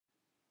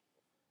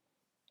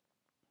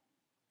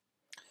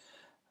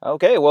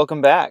Okay,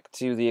 welcome back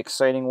to the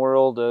exciting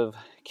world of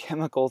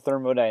chemical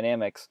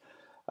thermodynamics.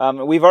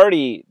 We've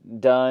already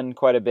done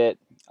quite a bit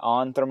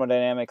on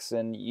thermodynamics,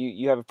 and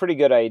you have a pretty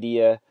good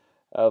idea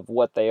of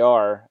what they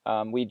are.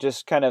 We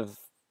just kind of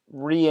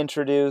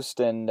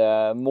reintroduced and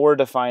more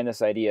defined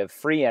this idea of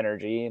free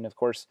energy, and of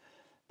course,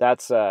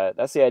 that's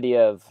the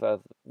idea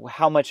of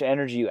how much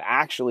energy you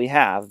actually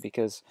have,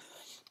 because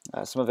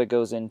some of it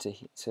goes into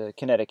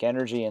kinetic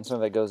energy, and some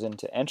of it goes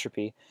into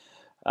entropy.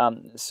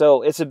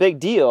 So it's a big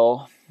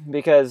deal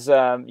because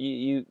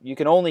you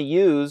can only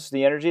use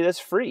the energy that's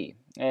free.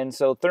 And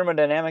so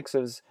thermodynamics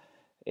is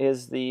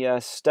the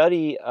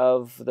study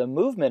of the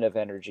movement of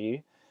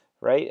energy,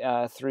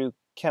 right, through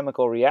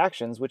chemical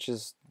reactions, which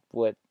is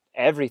what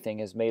everything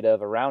is made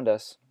of around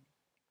us.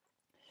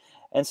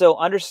 And so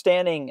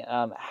understanding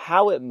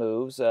how it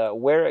moves,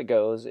 where it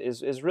goes,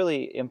 is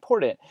really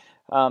important.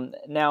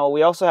 Now,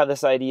 we also have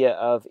this idea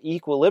of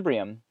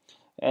equilibrium.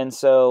 And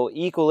so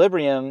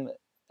equilibrium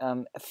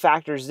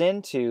factors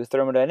into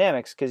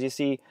thermodynamics because you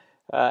see,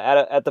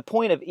 at the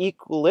point of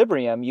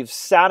equilibrium, you've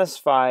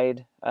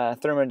satisfied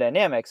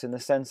thermodynamics in the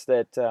sense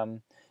that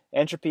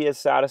entropy is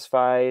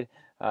satisfied,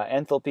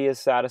 enthalpy is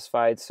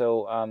satisfied.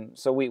 So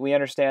we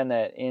understand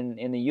that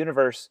in the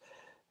universe,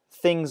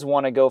 things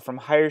want to go from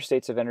higher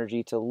states of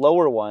energy to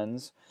lower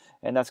ones,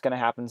 and that's going to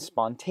happen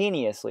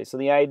spontaneously. So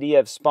the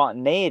idea of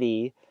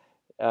spontaneity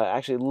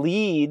actually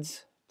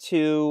leads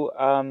to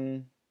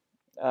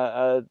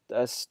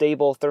a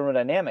stable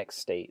thermodynamic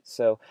state.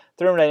 So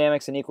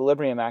thermodynamics and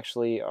equilibrium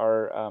actually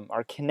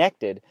are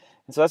connected,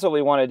 and so that's what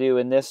we want to do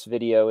in this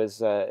video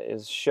is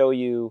show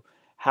you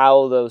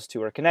how those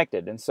two are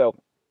connected. And so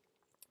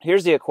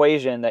here's the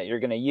equation that you're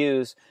going to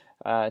use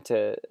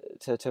to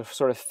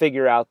sort of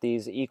figure out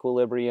these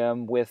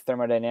equilibrium with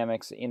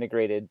thermodynamics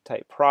integrated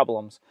type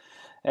problems.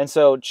 And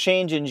so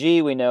change in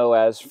G we know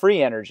as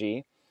free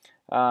energy.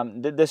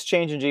 This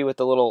change in G with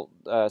the little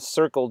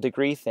circle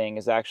degree thing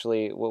is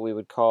actually what we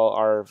would call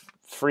our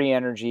free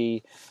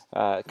energy,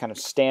 kind of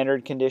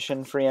standard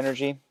condition free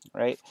energy,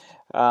 right?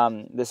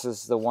 This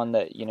is the one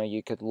that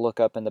you could look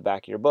up in the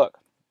back of your book.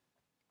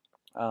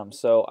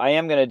 So I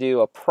am going to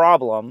do a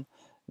problem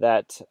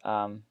that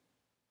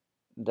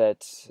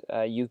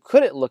you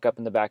couldn't look up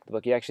in the back of the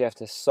book. You actually have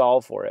to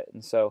solve for it,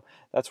 and so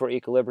that's where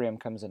equilibrium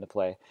comes into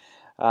play.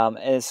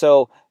 And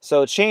so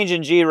change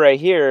in G right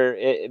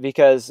here,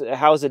 because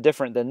how is it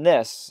different than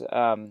this?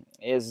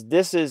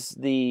 This is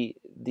the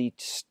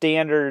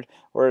standard,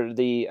 or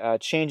the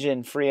change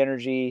in free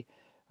energy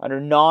under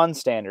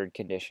non-standard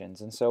conditions.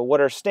 And so what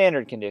are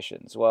standard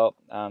conditions? Well,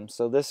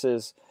 so this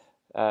is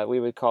we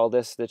would call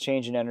this the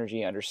change in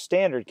energy under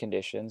standard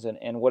conditions.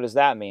 And what does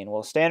that mean?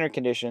 Well, standard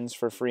conditions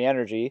for free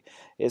energy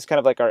is kind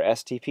of like our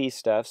STP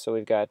stuff. So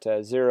we've got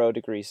 0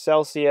 degrees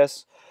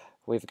Celsius,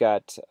 we've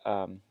got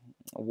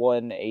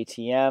 1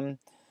 atm,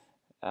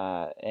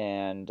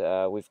 and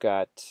we've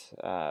got,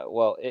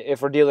 well,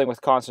 if we're dealing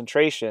with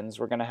concentrations,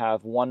 we're going to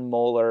have 1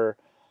 molar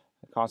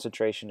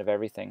concentration of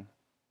everything.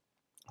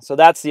 So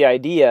that's the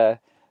idea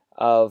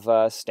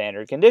of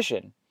standard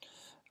condition.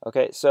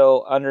 Okay,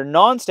 so under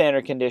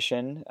non-standard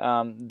condition,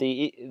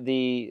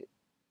 the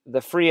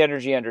free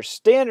energy under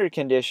standard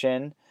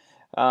condition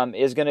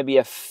is going to be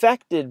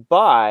affected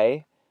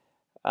by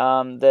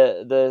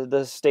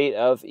the state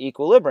of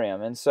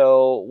equilibrium. And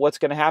so what's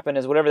going to happen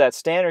is whatever that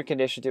standard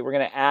condition is, we're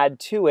going to add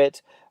to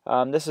it.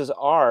 This is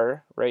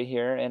R right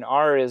here, and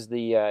R is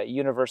the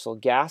universal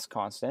gas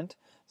constant.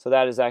 So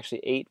that is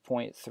actually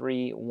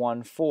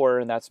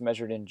 8.314, and that's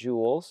measured in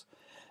joules.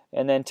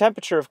 And then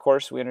temperature, of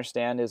course, we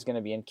understand is going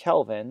to be in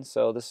Kelvin.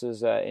 So this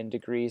is in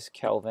degrees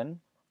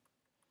Kelvin.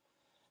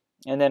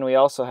 And then we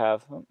also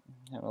have,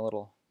 I have a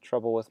little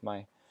trouble with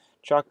my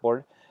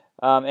chalkboard.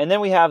 And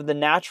then we have the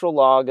natural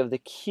log of the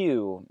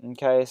Q.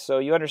 Okay, so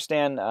you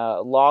understand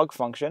log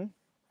function.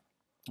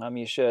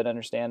 You should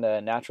understand a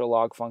natural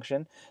log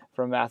function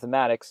from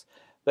mathematics.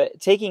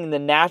 But taking the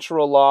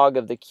natural log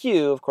of the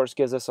Q, of course,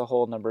 gives us a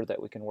whole number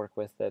that we can work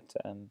with that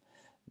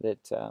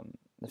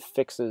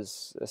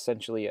fixes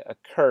essentially a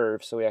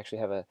curve. So we actually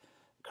have a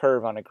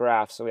curve on a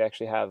graph. So we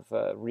actually have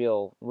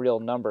real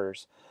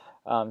numbers.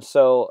 The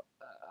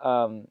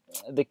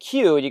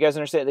Q, you guys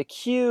understand, the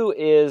Q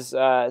is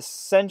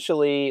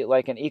essentially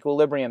like an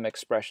equilibrium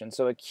expression.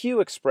 So a Q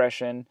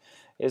expression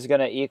is going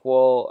to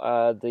equal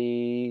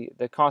the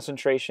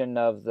concentration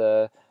of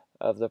the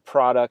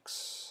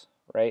products,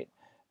 right,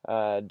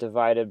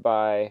 divided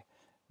by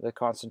the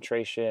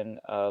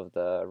concentration of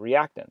the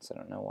reactants. I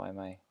don't know why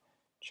my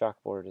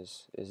chalkboard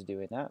is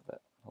doing that, but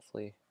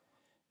hopefully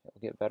it will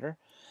get better.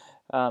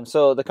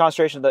 So the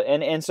concentration of the,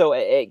 and so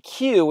at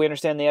Q, we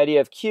understand the idea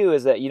of Q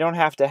is that you don't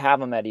have to have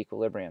them at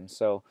equilibrium.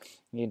 So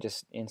you can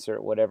just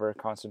insert whatever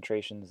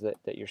concentrations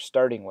that you're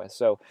starting with.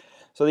 So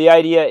the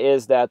idea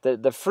is that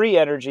the free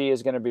energy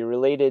is going to be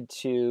related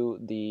to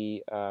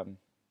the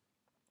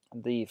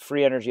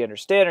free energy under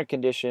standard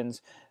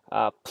conditions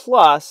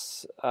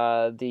plus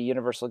the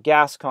universal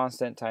gas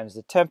constant times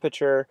the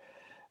temperature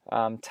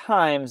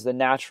times the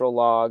natural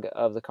log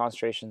of the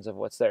concentrations of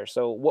what's there.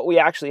 So what we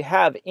actually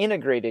have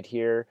integrated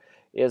here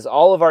is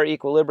all of our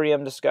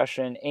equilibrium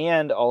discussion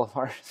and all of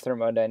our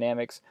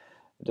thermodynamics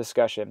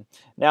discussion.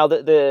 Now,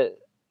 the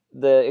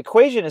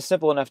equation is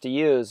simple enough to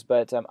use,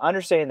 but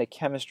understanding the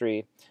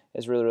chemistry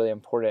is really, really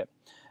important.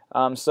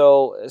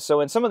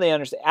 So in some of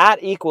the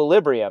at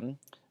equilibrium,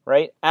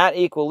 right? At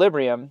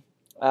equilibrium,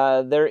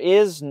 there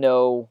is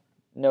no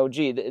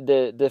G.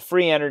 The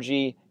free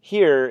energy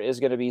here is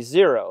going to be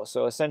 0.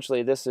 So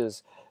essentially, this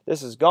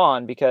is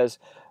gone, because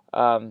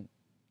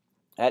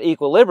at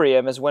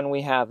equilibrium is when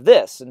we have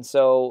this, and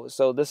so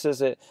this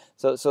is it.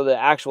 So the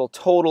actual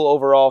total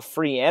overall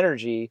free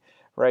energy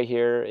right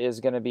here is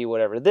going to be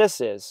whatever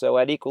this is. So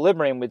at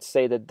equilibrium, we'd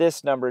say that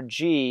this number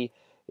G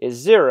is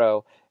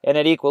 0. And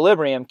at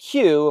equilibrium,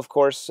 Q, of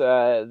course,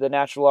 the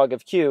natural log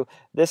of Q,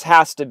 this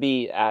has to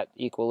be at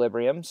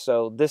equilibrium.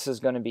 So this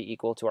is going to be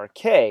equal to our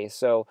K.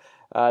 So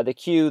the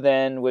Q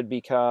then would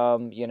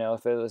become,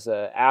 if it was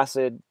an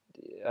acid,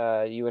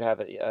 you would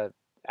have a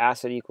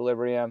acid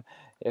equilibrium.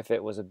 If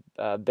it was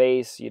a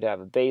base, you'd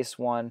have a base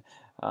one.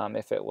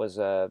 If it was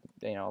a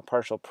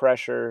partial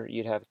pressure,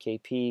 you'd have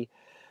Kp,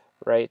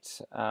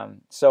 right?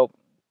 So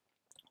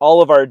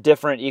all of our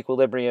different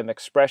equilibrium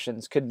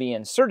expressions could be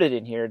inserted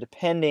in here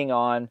depending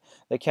on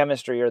the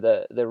chemistry or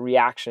the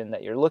reaction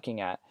that you're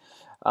looking at.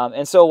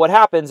 And so what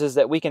happens is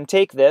that we can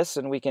take this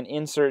and we can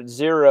insert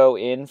 0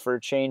 in for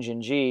change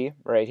in G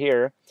right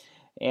here.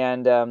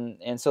 And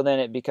so then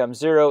it becomes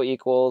 0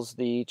 equals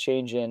the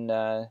change in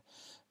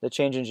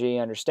G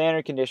under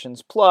standard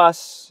conditions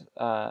plus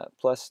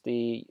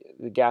the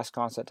gas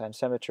constant times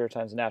temperature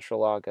times the natural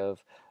log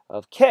of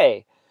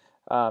K.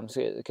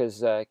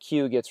 Because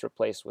Q gets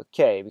replaced with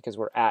K because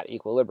we're at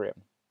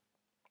equilibrium.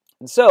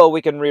 And so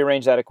we can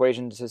rearrange that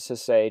equation to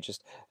say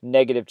just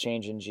negative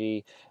change in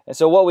G. And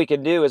so what we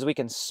can do is we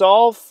can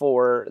solve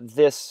for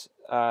this,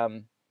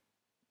 free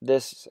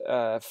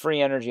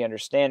energy under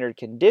standard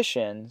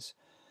conditions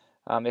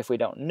if we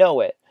don't know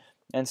it.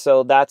 And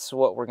so that's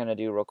what we're going to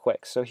do real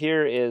quick. So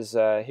here's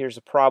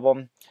a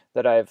problem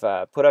that I've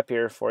put up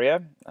here for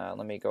you.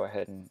 Let me go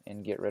ahead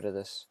and get rid of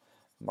this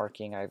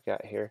marking I've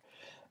got here.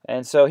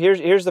 And so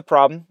here's the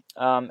problem.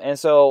 And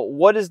so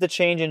what is the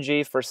change in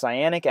G for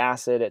cyanic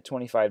acid at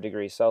 25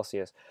 degrees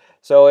Celsius?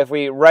 So if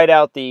we write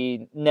out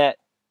the net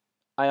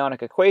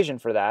ionic equation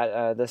for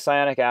that, the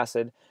cyanic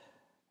acid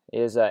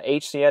is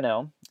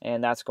HCNO,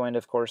 and that's going to,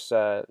 of course,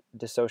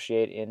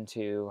 dissociate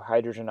into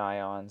hydrogen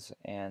ions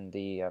and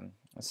the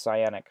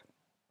cyanic,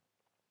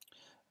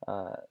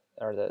 or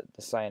the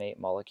cyanate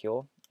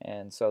molecule,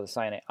 and so the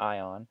cyanate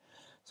ion.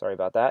 Sorry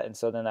about that. And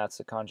so then that's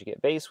the conjugate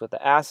base with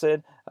the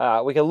acid.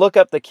 We can look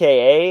up the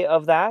Ka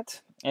of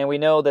that, and we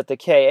know that the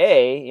Ka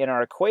in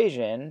our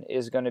equation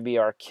is going to be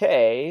our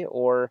K,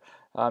 or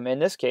in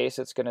this case,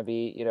 it's going to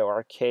be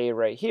our K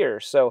right here.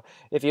 So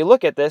if you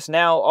look at this,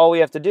 now all we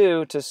have to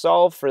do to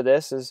solve for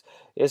this is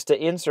to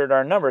insert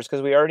our numbers,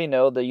 because we already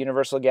know the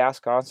universal gas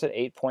constant,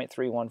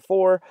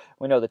 8.314.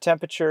 We know the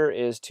temperature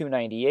is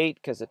 298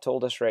 because it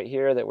told us right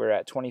here that we're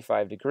at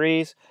 25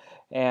 degrees.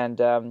 And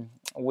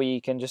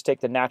we can just take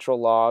the natural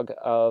log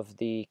of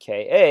the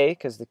Ka,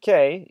 because the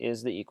K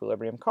is the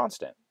equilibrium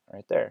constant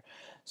right there.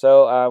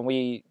 So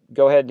we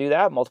go ahead and do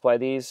that, multiply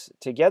these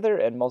together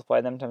and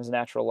multiply them times the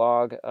natural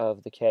log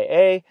of the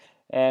Ka,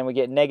 and we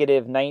get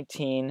negative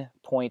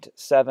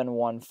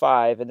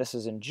 19.715, and this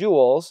is in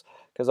joules,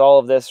 because all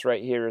of this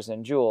right here is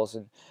in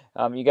joules.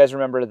 And you guys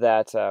remember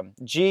that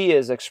G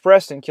is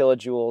expressed in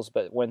kilojoules,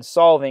 but when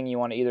solving, you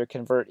want to either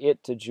convert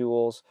it to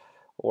joules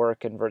or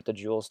convert the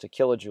joules to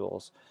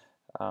kilojoules,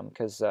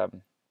 because a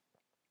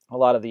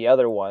lot of the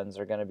other ones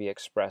are going to be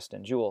expressed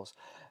in joules.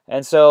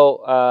 And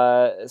so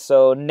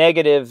so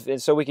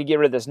we could get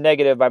rid of this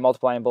negative by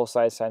multiplying both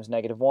sides times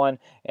 -1,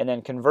 and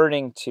then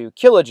converting to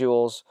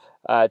kilojoules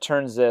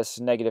turns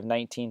this negative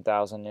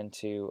 19,000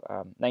 into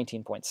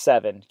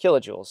 19.7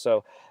 kilojoules.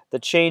 So the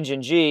change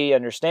in G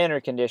under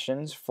standard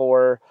conditions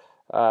for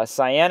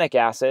cyanic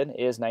acid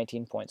is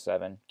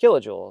 19.7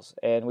 kilojoules.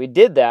 And we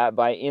did that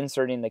by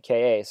inserting the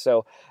Ka.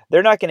 So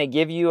they're not going to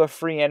give you a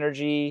free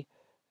energy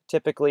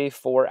typically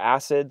for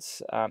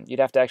acids. You'd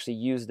have to actually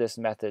use this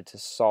method to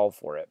solve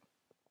for it.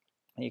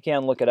 You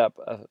can look it up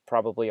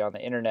probably on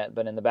the internet,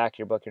 but in the back of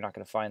your book, you're not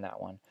going to find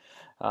that one.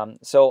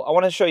 So I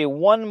want to show you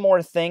one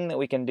more thing that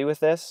we can do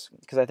with this,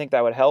 because I think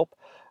that would help.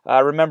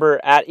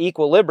 Remember, at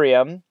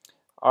equilibrium,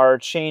 our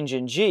change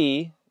in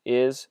G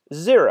is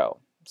 0.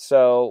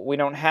 So we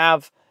don't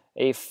have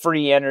a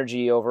free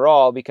energy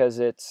overall, because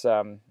it's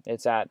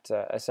at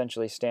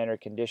essentially standard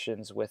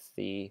conditions with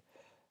the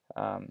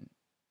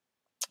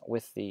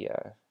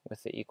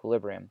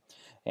equilibrium.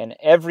 And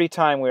every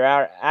time we're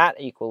at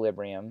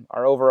equilibrium,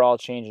 our overall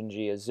change in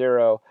G is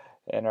 0,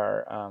 and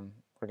we're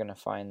going to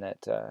find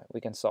that we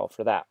can solve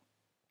for that.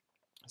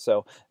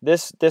 So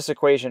this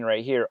equation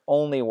right here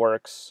only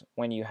works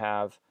when you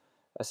have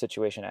a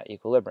situation at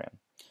equilibrium.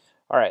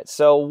 All right,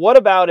 so what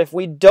about if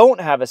we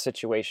don't have a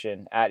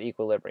situation at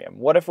equilibrium?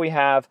 What if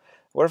we're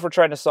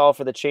trying to solve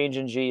for the change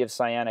in G of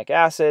cyanic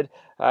acid,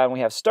 and we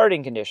have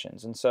starting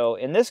conditions? And so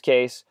in this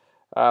case,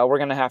 we're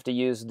going to have to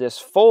use this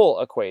full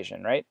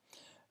equation, right?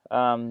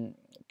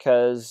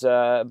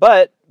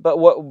 but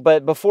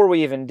before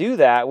we even do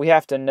that, we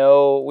have to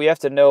know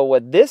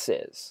what this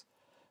is.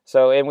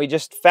 So, and we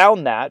just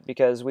found that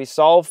because we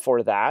solved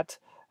for that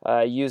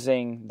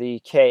using the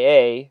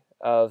Ka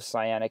of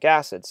cyanic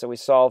acid. So we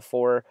solved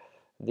for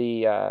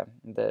the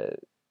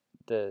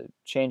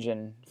change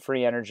in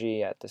free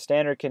energy at the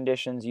standard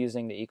conditions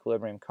using the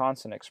equilibrium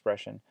constant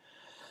expression.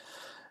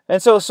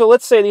 And so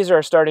let's say these are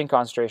our starting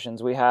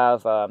concentrations. We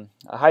have a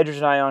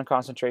hydrogen ion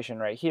concentration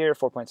right here,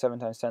 4.7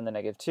 times 10 to the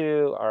negative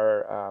 2.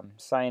 Our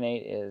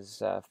cyanate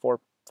is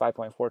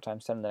 5.4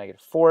 times 10 to the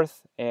negative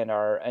 4th. And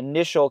our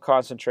initial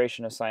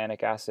concentration of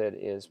cyanic acid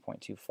is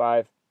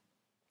 0.25.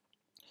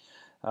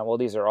 Well,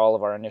 these are all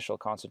of our initial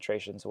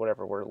concentrations,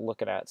 whatever we're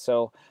looking at.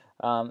 So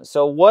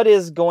what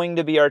is going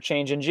to be our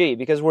change in G?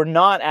 Because we're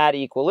not at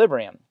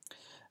equilibrium.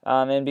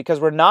 And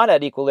because we're not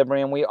at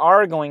equilibrium, we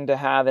are going to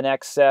have an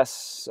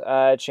excess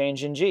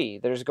change in G.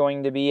 There's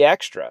going to be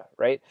extra,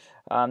 right?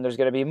 There's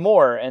going to be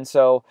more. And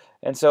so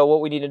what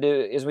we need to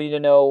do is we need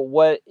to know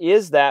what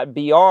is that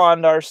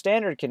beyond our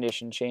standard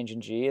condition change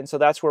in G. And so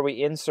that's where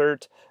we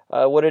insert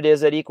what it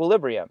is at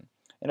equilibrium.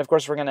 And of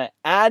course, we're going to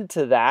add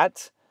to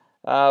that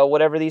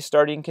whatever these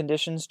starting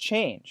conditions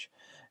change.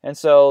 And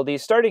so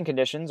these starting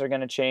conditions are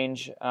going to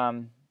change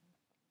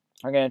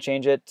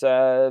it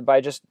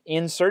by just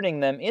inserting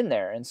them in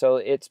there, and so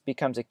it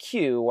becomes a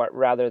Q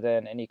rather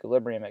than an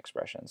equilibrium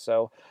expression.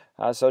 So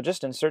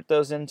just insert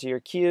those into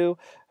your Q,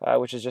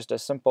 which is just a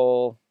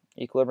simple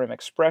equilibrium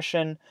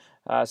expression.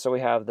 So we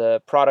have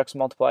the products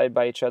multiplied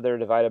by each other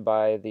divided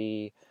by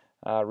the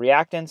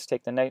reactants.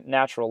 Take the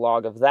natural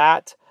log of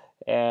that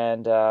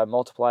and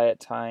multiply it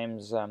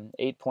times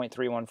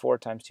 8.314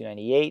 times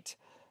 298.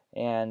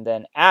 And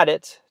then add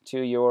it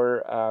to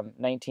your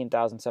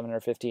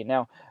 19,715.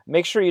 Now,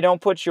 make sure you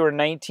don't put your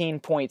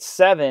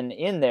 19.7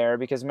 in there,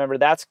 because remember,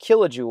 that's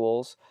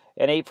kilojoules,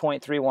 and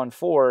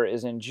 8.314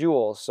 is in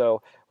joules.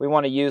 So we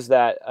want to use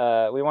that.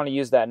 We want to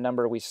use that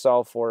number we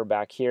solved for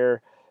back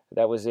here.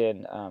 That was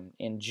in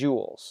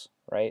joules,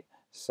 right?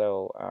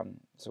 So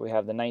we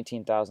have the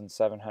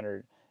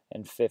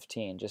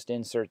 19,715. Just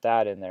insert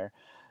that in there,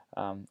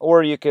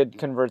 or you could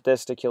convert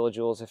this to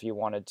kilojoules if you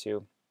wanted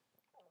to.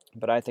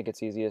 But I think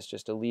it's easiest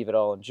just to leave it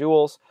all in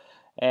joules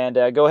and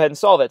go ahead and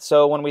solve it.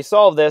 So when we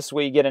solve this,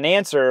 we get an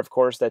answer, of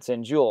course, that's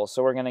in joules.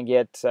 So we're going to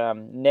get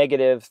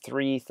negative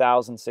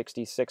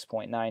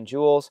 3,066.9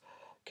 joules.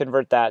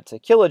 Convert that to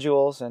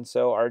kilojoules, and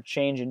so our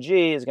change in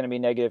G is going to be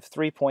negative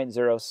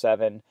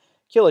 3.07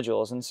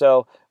 kilojoules. And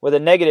so with a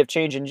negative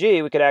change in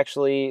G, we could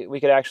actually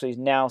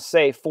now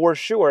say for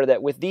sure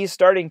that with these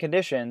starting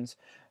conditions,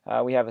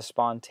 we have a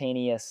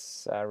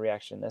spontaneous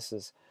reaction. This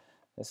is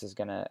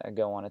going to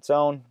go on its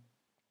own.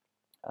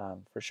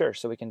 For sure.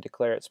 So we can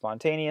declare it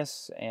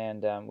spontaneous,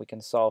 and we can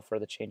solve for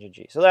the change in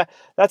G. So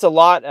that's a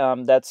lot.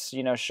 That's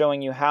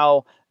showing you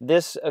how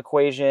this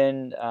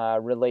equation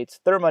relates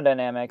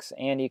thermodynamics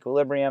and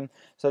equilibrium.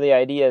 So the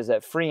idea is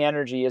that free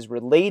energy is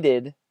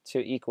related to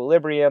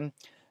equilibrium,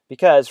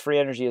 because free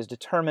energy is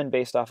determined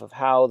based off of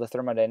how the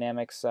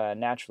thermodynamics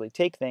naturally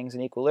take things,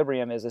 and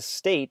equilibrium is a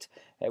state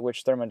at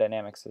which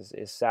thermodynamics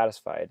is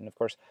satisfied. And of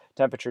course,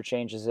 temperature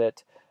changes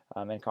it.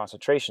 And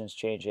concentrations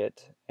change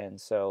it, and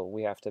so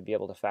we have to be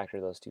able to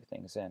factor those two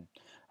things in.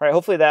 All right,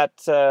 hopefully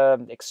that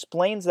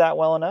explains that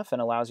well enough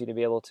and allows you to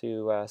be able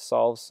to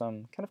solve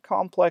some kind of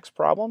complex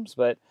problems,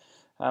 but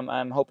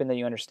I'm hoping that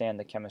you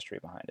understand the chemistry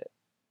behind it.